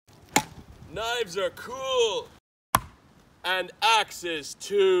Knives are cool. And axes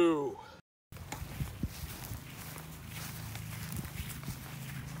too.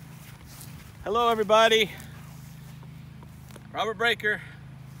 Hello everybody, Robert Breaker,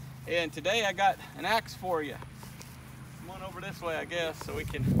 and today I got an axe for you. Come on over this way, I guess, so we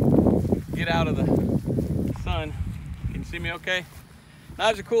can get out of the sun. Can you see me okay?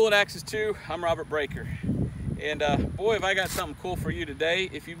 Knives are cool and axes too. I'm Robert Breaker, and boy, have I got something cool for you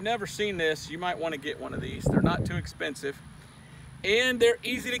today. If you've never seen this, you might want to get one of these. They're not too expensive and they're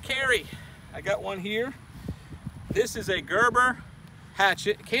easy to carry. I got one here. This is a Gerber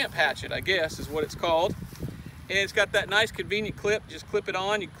hatchet, camp hatchet, I guess is what it's called. And it's got that nice convenient clip. Just clip it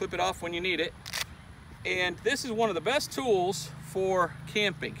on, you can clip it off when you need it. And this is one of the best tools for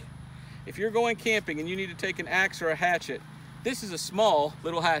camping. If you're going camping and you need to take an axe or a hatchet, this is a small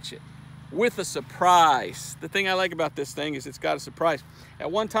little hatchet with a surprise. The thing I like about this thing is it's got a surprise.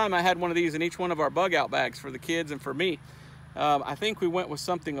 At one time I had one of these in each one of our bug out bags for the kids and for me. I think we went with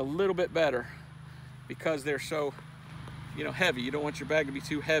something a little bit better because they're so heavy. You don't want your bag to be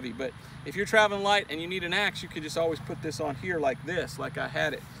too heavy, but if you're traveling light and you need an axe, you can just always put this on here like this, like I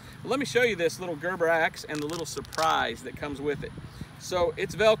had it. But let me show you this little Gerber axe and the little surprise that comes with it. So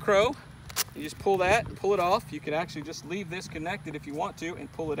it's Velcro. You just pull that and pull it off. You can actually just leave this connected if you want to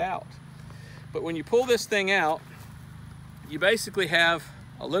and pull it out. But when you pull this thing out, you basically have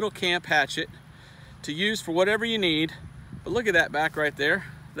a little camp hatchet to use for whatever you need. But look at that back right there.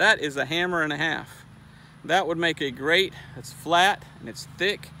 That is a hammer and a half. That would make a great, it's flat and it's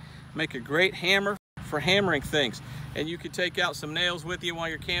thick, make a great hammer for hammering things. And you could take out some nails with you while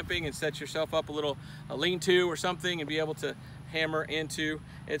you're camping and set yourself up a lean-to or something and be able to hammer into.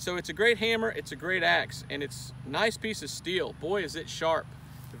 And so it's a great hammer, it's a great axe, and it's a nice piece of steel. Boy, is it sharp.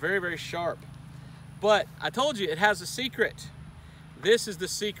 Very, very sharp. But I told you it has a secret. This is the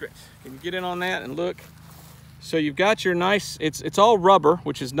secret. Can you get in on that and look? So you've got your nice, it's all rubber,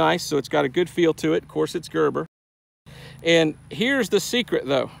 which is nice, so it's got a good feel to it. Of course, it's Gerber. And here's the secret,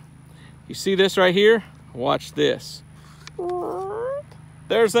 though. You see this right here? Watch this.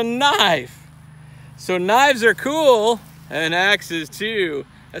 There's a knife. So knives are cool, and axes too,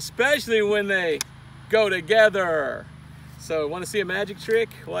 especially when they go together. So want to see a magic trick?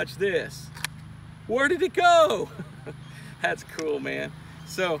 Watch this. Where did it go? That's cool, man.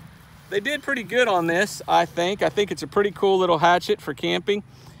 So they did pretty good on this, I think. I think it's a pretty cool little hatchet for camping.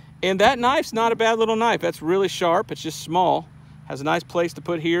 And that knife's not a bad little knife. That's really sharp. It's just small. Has a nice place to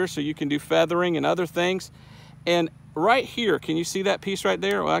put here so you can do feathering and other things. And right here, can you see that piece right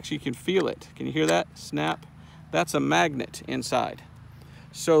there? Well, actually, you can feel it. Can you hear that snap? That's a magnet inside.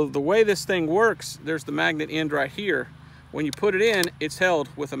 So the way this thing works, there's the magnet end right here. When you put it in, it's held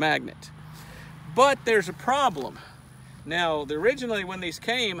with a magnet. But there's a problem. Now, originally when these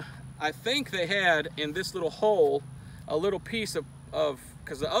came, I think they had in this little hole a little piece of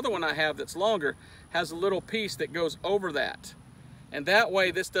because the other one I have that's longer has a little piece that goes over that. And that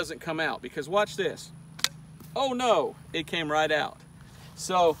way this doesn't come out, because watch this. Oh no, it came right out.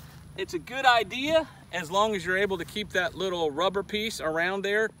 So it's a good idea as long as you're able to keep that little rubber piece around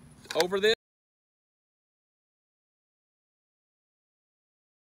there over this.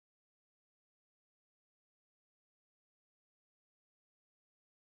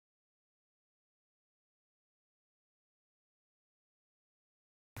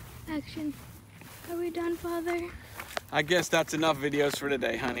 Action. Are we done, Father? I guess that's enough videos for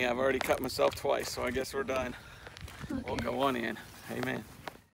today, honey. I've already cut myself twice, so I guess we're done. Okay. We'll go on in. Amen.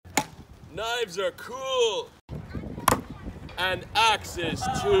 Knives are cool. And axes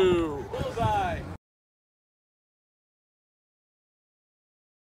too. Bullseye.